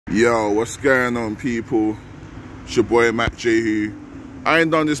Yo, what's going on, people? It's your boy Mack Jehu. I ain't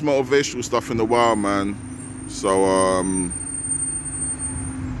done this motivational stuff in a while, man. So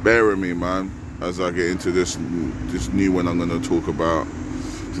bear with me, man, as I get into this new one I'm gonna talk about.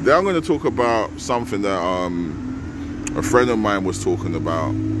 Today I'm gonna talk about something that a friend of mine was talking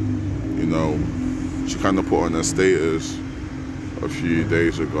about. You know, she kind of put on her status a few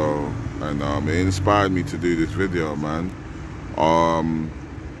days ago, and it inspired me to do this video, man.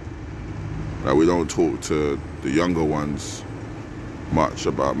 That we don't talk to the younger ones much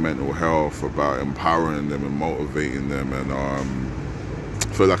about mental health, about empowering them and motivating them. And I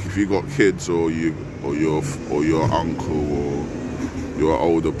feel like if you got kids, or your uncle, or your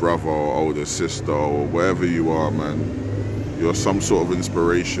older brother or older sister, or wherever you are, man, you're some sort of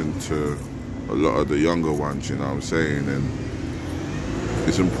inspiration to a lot of the younger ones, you know what I'm saying? And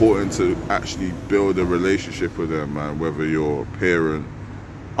it's important to actually build a relationship with them, man, whether you're a parent,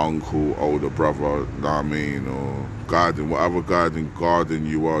 uncle, older brother, know what I mean, or guardian, whatever guardian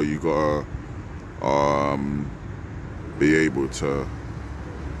you are, you gotta be able to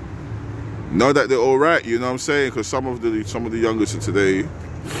know that they're all right, you know what I'm saying? Because some of the youngest of today,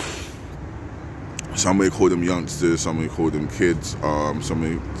 some may call them youngsters, some may call them kids, some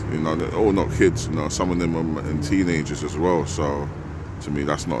may, you know, oh, not kids, you know, some of them are teenagers as well. So to me,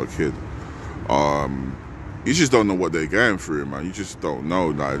 that's not a kid. You just don't know what they're going through, man. You just don't know.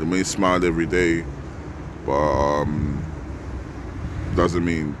 Like, they may smile every day, but doesn't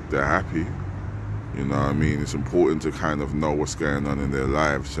mean they're happy. You know what I mean? It's important to kind of know what's going on in their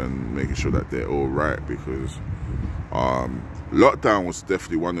lives and making sure that they're all right, because lockdown was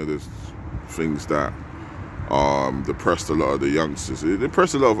definitely one of the things that depressed a lot of the youngsters. It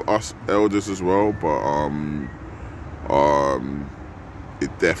depressed a lot of us elders as well, but it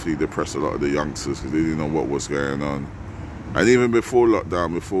definitely depressed a lot of the youngsters because they didn't know what was going on. And even before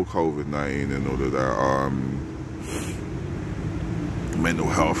lockdown, before COVID-19 and all of that, mental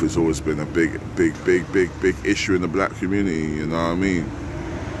health has always been a big issue in the black community, you know what I mean?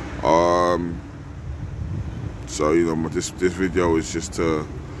 So, you know, this video is just to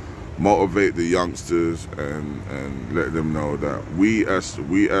motivate the youngsters and let them know that we as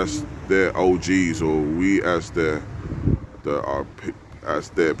their OGs, or we as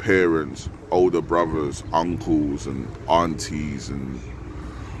their parents, older brothers, uncles and aunties and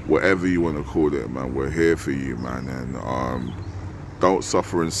whatever you want to call it, man, we're here for you, man. And don't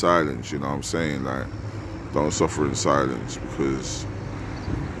suffer in silence, you know what I'm saying? Like, don't suffer in silence, because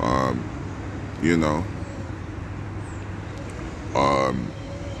you know,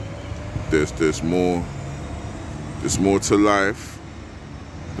 there's more to life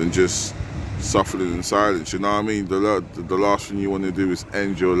than just suffering in silence, you know what I mean? The last thing you want to do is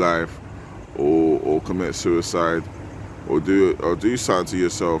end your life, or commit suicide, or do something to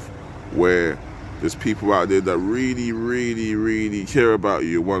yourself where there's people out there that really care about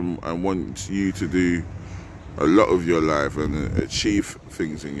you and want you to do a lot of your life and achieve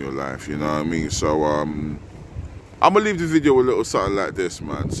things in your life, you know what I mean? So I'm gonna leave the video with a little something like this,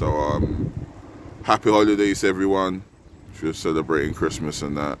 man. So happy holidays, everyone, if you're celebrating Christmas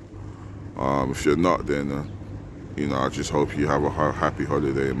and that. If you're not, then you know, I just hope you have a happy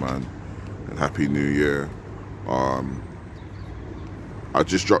holiday, man, and happy New Year. I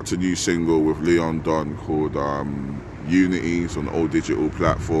just dropped a new single with Leon Don called Unities on all digital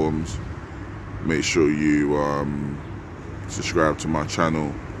platforms. Make sure you subscribe to my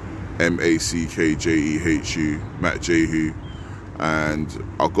channel, MackJehu, Mack Jehu, and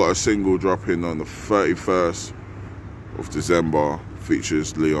I've got a single dropping on the 31st of December,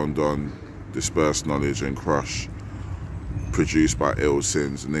 features Leon Don, Dispersed Knowledge and Crush, produced by Ill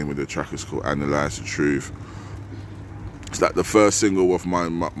Sins. The name of the track is called Analyze the Truth. It's like the first single of my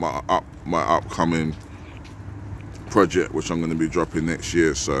upcoming project, which I'm going to be dropping next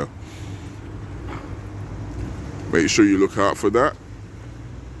year. So make sure you look out for that.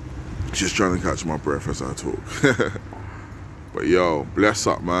 Just trying to catch my breath as I talk. But yo, bless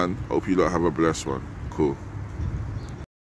up, man. Hope you lot have a blessed one. Cool.